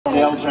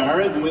Dale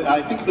Jarrett. And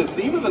I think the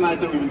theme of the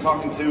night that we've been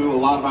talking to a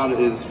lot about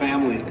is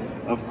family,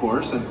 of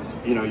course. And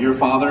you know, your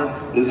father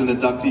is an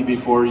inductee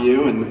before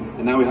you,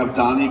 and now we have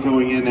Donnie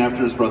going in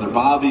after his brother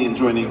Bobby and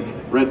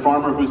joining Red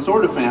Farmer, who's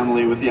sort of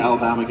family with the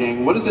Alabama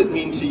gang. What does it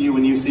mean to you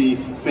when you see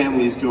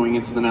families going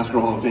into the NASCAR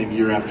Hall of Fame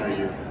year after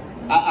year?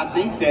 I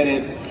think that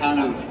it kind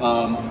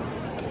of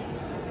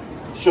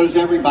shows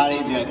everybody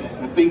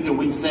that the things that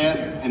we've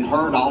said and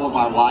heard all of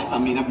our life. I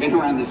mean, I've been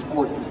around this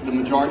sport the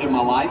majority of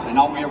my life, and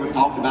all we ever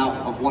talked about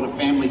of what a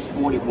family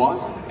sport it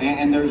was.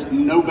 And there's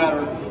no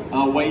better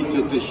way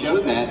to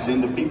show that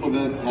than the people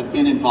that have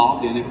been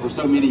involved in it for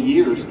so many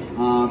years.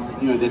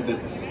 You know,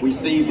 that we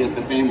see that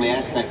the family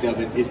aspect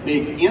of it is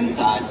big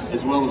inside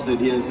as well as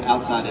it is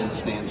outside in the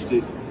stands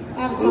too.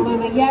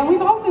 Absolutely. Yeah,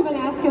 we've also been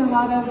asking a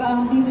lot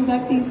of these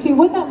inductees too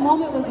what that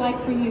moment was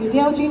like for you.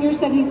 Dale Jr.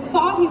 said he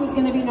thought he was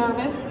going to be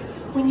nervous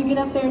when you get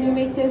up there and you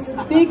make this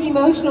big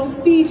emotional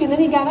speech, and then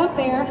he got up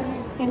there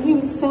and he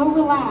was so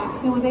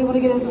relaxed and was able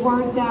to get his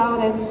words out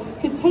and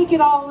could take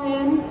it all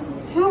in.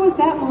 How was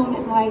that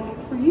moment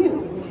like for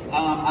you?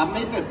 I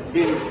may have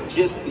been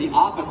just the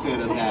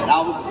opposite of that.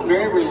 I was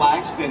very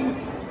relaxed and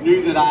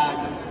knew that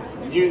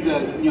I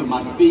knew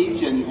my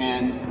speech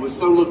and was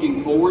so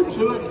looking forward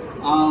to it.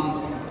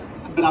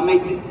 But I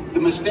made the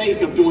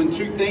mistake of doing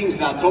two things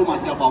that I told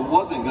myself I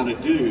wasn't going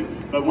to do.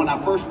 But when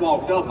I first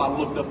walked up, I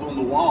looked up on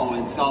the wall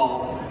and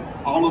saw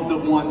all of the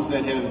ones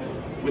that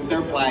have, with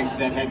their flags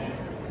that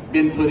had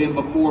been put in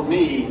before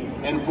me.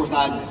 And of course,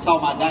 I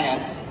saw my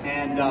dad's.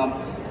 And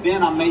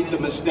then I made the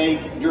mistake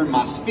during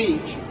my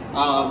speech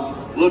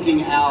of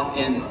looking out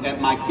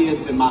at my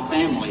kids and my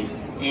family.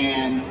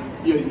 And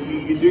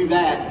you do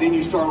that, then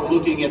you start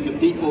looking at the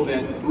people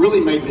that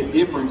really made the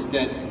difference,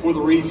 that for the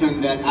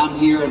reason that I'm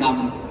here and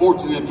I'm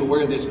fortunate to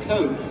wear this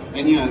coat.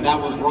 And that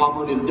was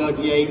Robert and Doug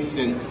Yates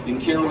and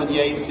Carolyn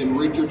Yates and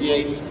Richard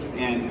Yates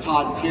and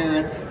Todd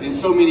Parrott and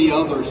so many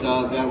others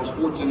that I was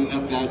fortunate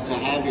enough to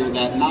have here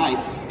that night.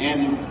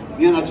 And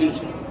then I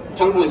just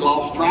totally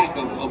lost track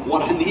of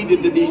what I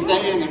needed to be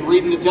saying and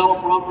reading the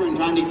teleprompter and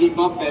trying to keep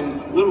up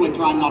and literally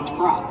trying not to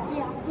cry.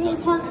 It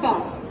was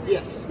heartfelt.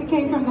 Yes. It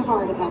came from the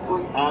heart at that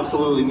point.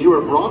 Absolutely. And you were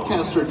a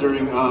broadcaster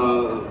during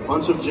a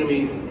bunch of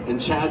Jimmy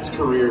and Chad's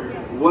career.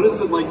 What is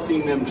it like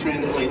seeing them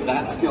translate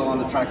that skill on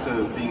the track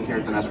to being here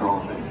at the NASCAR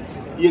Hall of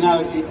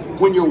Fame?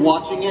 When you're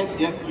watching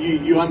it,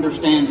 you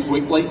understand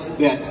quickly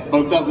that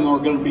both of them are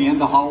going to be in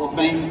the Hall of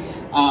Fame.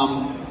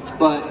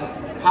 But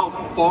how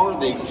far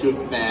they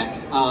took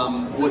that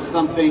was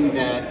something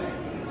that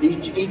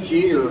each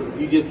year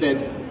you just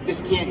said, this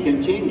can't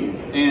continue.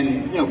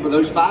 And for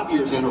those 5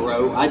 years in a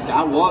row,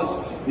 I was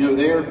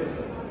there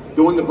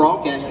doing the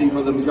broadcasting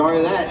for the majority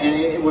of that, and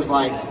it was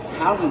like,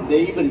 how did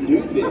they even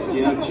do this?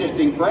 It's just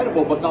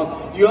incredible, because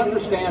you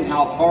understand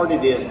how hard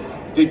it is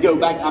to go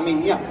back. I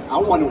mean, I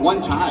won it one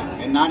time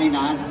in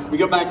 '99. We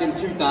go back in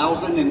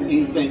 2000 and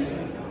you think,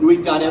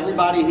 we've got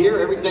everybody here,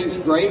 everything's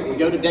great. We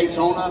go to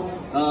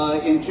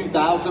Daytona in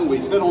 2000, we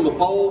sit on the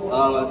pole.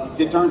 As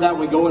it turns out,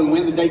 we go and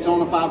win the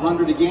Daytona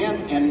 500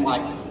 again, and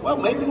like, well,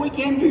 maybe we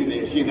can do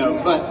this,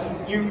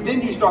 But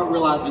then you start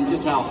realizing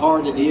just how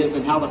hard it is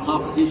and how the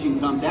competition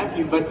comes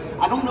after you. But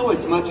I don't know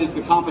as much as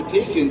the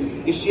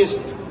competition. It's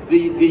just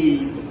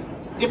the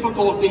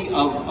difficulty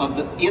of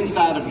the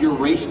inside of your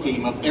race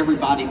team, of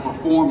everybody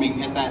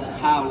performing at that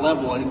high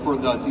level. And for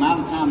the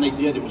amount of time they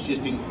did, it was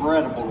just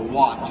incredible to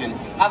watch, and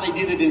how they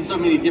did it in so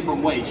many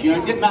different ways.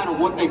 It didn't matter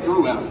what they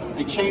threw at them.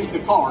 They changed the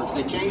cars,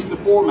 they changed the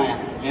format,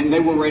 and they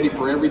were ready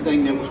for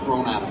everything that was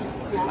thrown at them.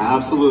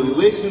 Absolutely.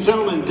 Ladies and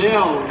gentlemen,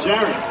 Dale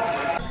Jarrett.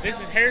 This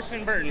is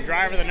Henderson Burton,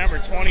 driver the number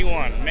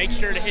 21. Make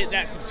sure to hit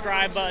that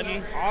subscribe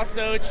button.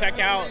 Also, check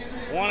out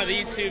one of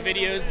these two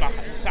videos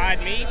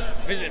beside me.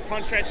 Visit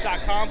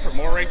frontstretch.com for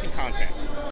more racing content.